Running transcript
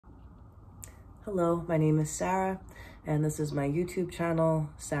Hello, my name is Sarah, and this is my YouTube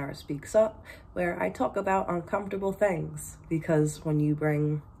channel, Sarah Speaks Up, where I talk about uncomfortable things, because when you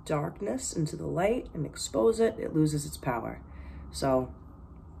bring darkness into the light and expose it, it loses its power. So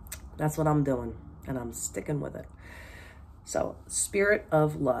that's what I'm doing, and I'm sticking with it. So, spirit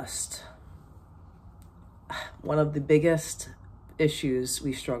of lust. One of the biggest issues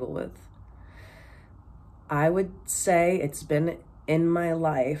we struggle with. I would say it's been in my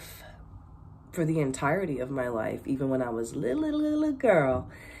life for the entirety of my life, even when I was little girl.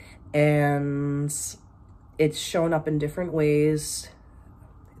 And it's shown up in different ways.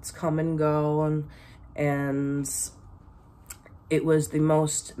 It's come and go. And it was the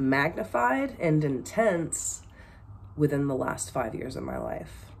most magnified and intense within the last 5 years of my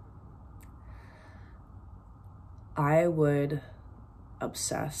life. I would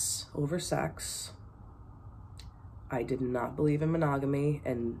obsess over sex. I did not believe in monogamy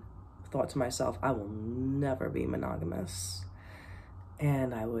and thought to myself, I will never be monogamous.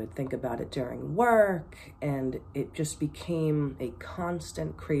 And I would think about it during work, and it just became a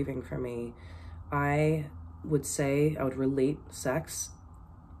constant craving for me. I would say I would relate sex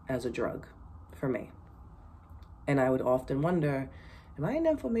as a drug for me. And I would often wonder, am I a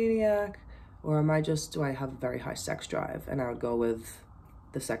nymphomaniac, or do I have a very high sex drive? And I would go with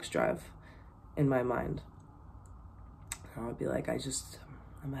the sex drive in my mind. I would be like,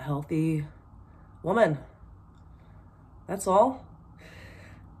 I'm a healthy woman. That's all.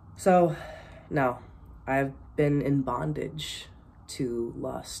 So, no, I've been in bondage to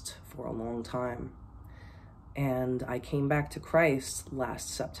lust for a long time. And I came back to Christ last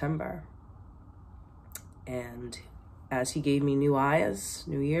September. And as he gave me new eyes,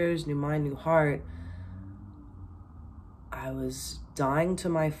 new ears, new mind, new heart, I was dying to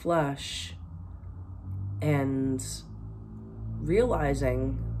my flesh and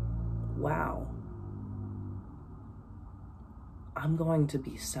realizing, wow, I'm going to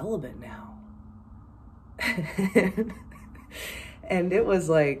be celibate now. And it was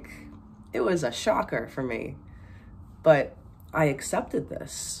a shocker for me, but I accepted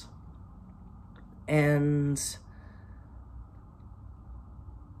this. And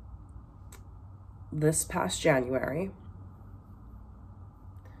this past January,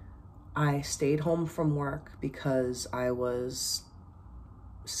 I stayed home from work because I was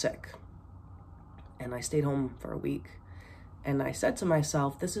sick, and I stayed home for a week. And I said to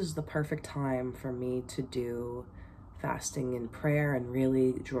myself, this is the perfect time for me to do fasting and prayer and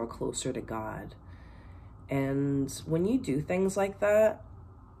really draw closer to God. And when you do things like that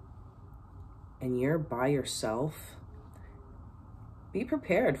and you're by yourself, be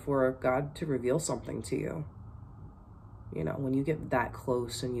prepared for God to reveal something to you. You know, when you get that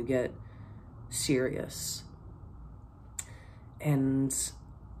close and you get serious. And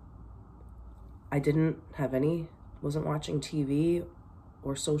I wasn't watching TV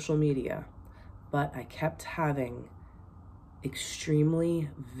or social media, but I kept having extremely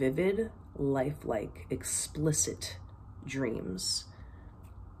vivid, lifelike, explicit dreams.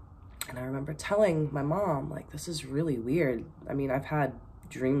 And I remember telling my mom, like, this is really weird. I mean, I've had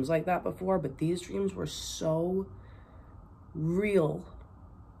dreams like that before, but these dreams were so real.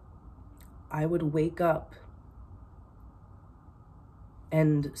 I would wake up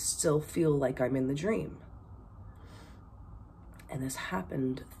and still feel like I'm in the dream. And this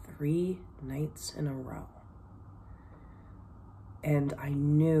happened 3 nights in a row. And I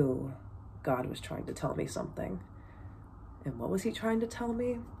knew God was trying to tell me something. And what was he trying to tell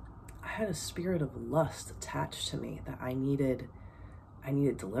me? I had a spirit of lust attached to me that I needed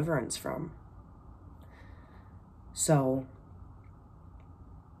deliverance from. So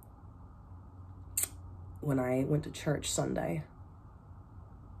when I went to church Sunday,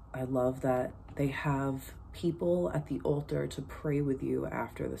 I love that they have people at the altar to pray with you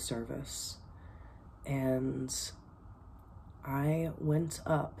after the service. And I went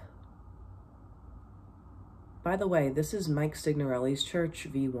up. By the way, this is Mike Signorelli's church,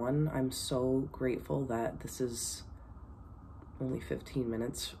 V1. I'm so grateful that this is only 15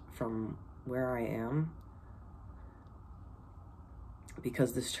 minutes from where I am,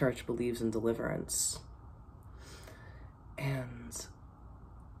 because this church believes in deliverance. And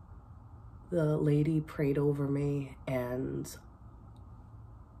the lady prayed over me, and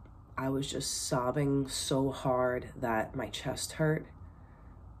I was just sobbing so hard that my chest hurt.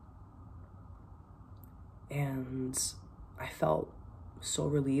 And I felt so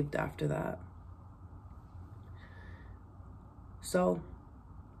relieved after that. So,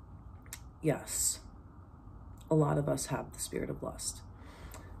 yes, a lot of us have the spirit of lust.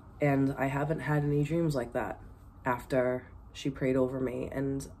 And I haven't had any dreams like that after she prayed over me.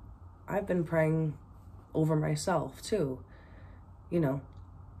 And I've been praying over myself too. You know,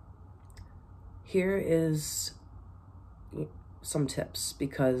 here is some tips,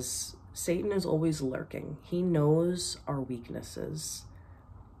 because Satan is always lurking. He knows our weaknesses.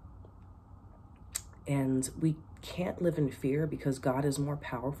 And we can't live in fear because God is more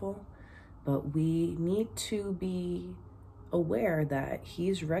powerful, but we need to be aware that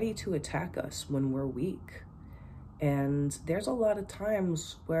he's ready to attack us when we're weak. And there's a lot of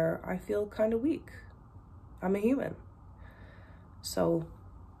times where I feel kind of weak. I'm a human. So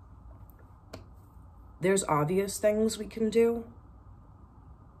there's obvious things we can do,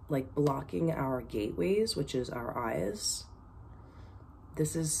 like blocking our gateways, which is our eyes.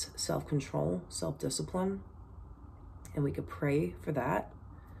 This is self-control, self-discipline, and we could pray for that.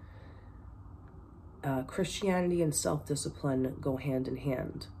 Christianity and self-discipline go hand in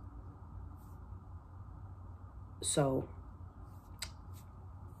hand. So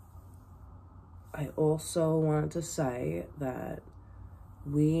I also wanted to say that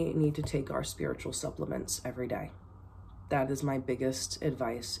we need to take our spiritual supplements every day. That is my biggest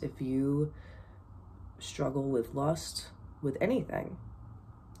advice. If you struggle with lust, with anything,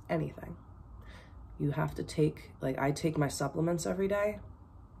 you have to take, like I take my supplements every day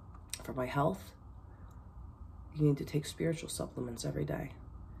for my health. You need to take spiritual supplements every day.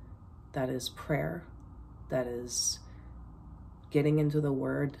 That is prayer. That is getting into the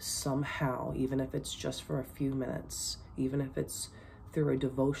word somehow, even if it's just for a few minutes, even if it's through a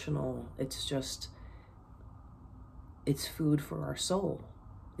devotional. It's food for our soul.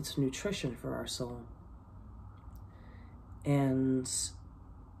 It's nutrition for our soul. And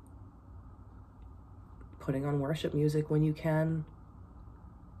putting on worship music when you can.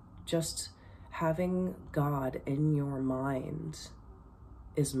 Just having God in your mind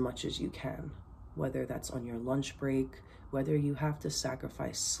as much as you can, whether that's on your lunch break, whether you have to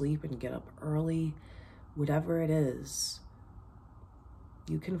sacrifice sleep and get up early, whatever it is,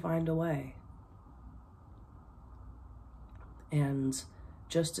 you can find a way. And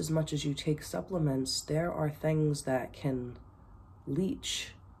just as much as you take supplements, there are things that can leach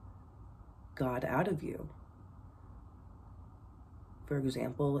God out of you. For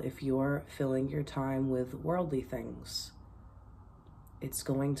example, if you're filling your time with worldly things, it's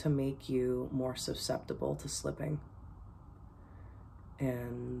going to make you more susceptible to slipping.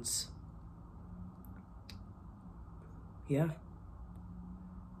 And yeah,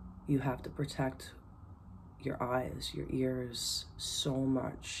 you have to protect your eyes, your ears so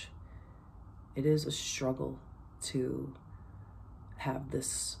much. It is a struggle to have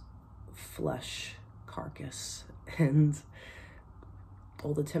this flesh carcass and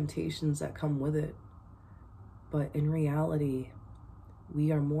all the temptations that come with it. But in reality,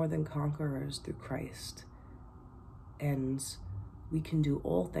 we are more than conquerors through Christ, and we can do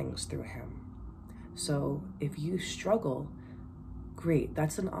all things through him. So if you struggle, great.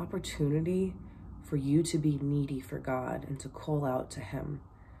 That's an opportunity for you to be needy for God and to call out to him.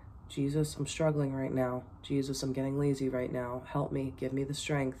 Jesus, I'm struggling right now. Jesus, I'm getting lazy right now. Help me, give me the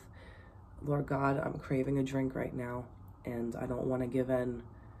strength. Lord God, I'm craving a drink right now, and I don't want to give in.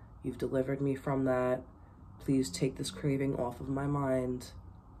 You've delivered me from that. Please take this craving off of my mind.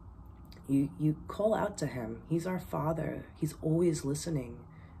 You call out to him. He's our Father. He's always listening.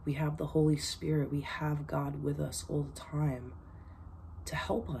 We have the Holy Spirit. We have God with us all the time to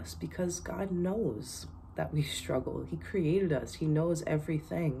help us, because God knows that we struggle. He created us. He knows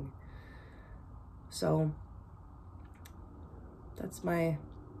everything. So that's my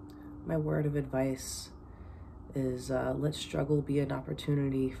word of advice is let struggle be an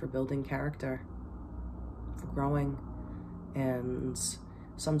opportunity for building character, for growing. And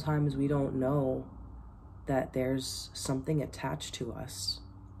sometimes we don't know that there's something attached to us,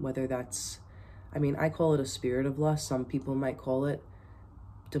 whether that's, I mean, I call it a spirit of lust. Some people might call it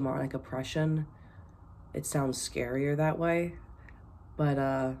demonic oppression. It sounds scarier that way,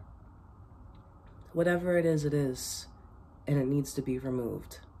 but whatever it is, and it needs to be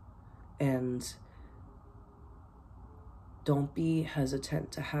removed. And don't be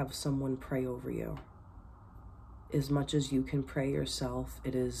hesitant to have someone pray over you. As much as you can pray yourself,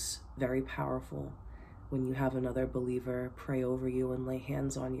 it is very powerful when you have another believer pray over you and lay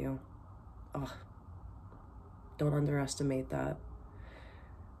hands on you. Oh, don't underestimate that.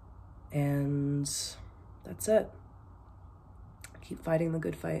 And that's it. Keep fighting the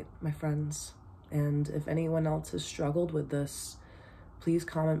good fight, my friends. And if anyone else has struggled with this, please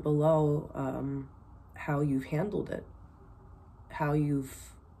comment below how you've handled it, how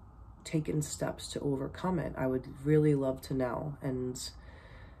you've taken steps to overcome it. I would really love to know, and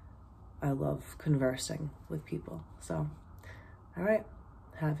I love conversing with people. So, all right,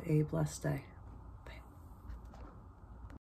 Have a blessed day.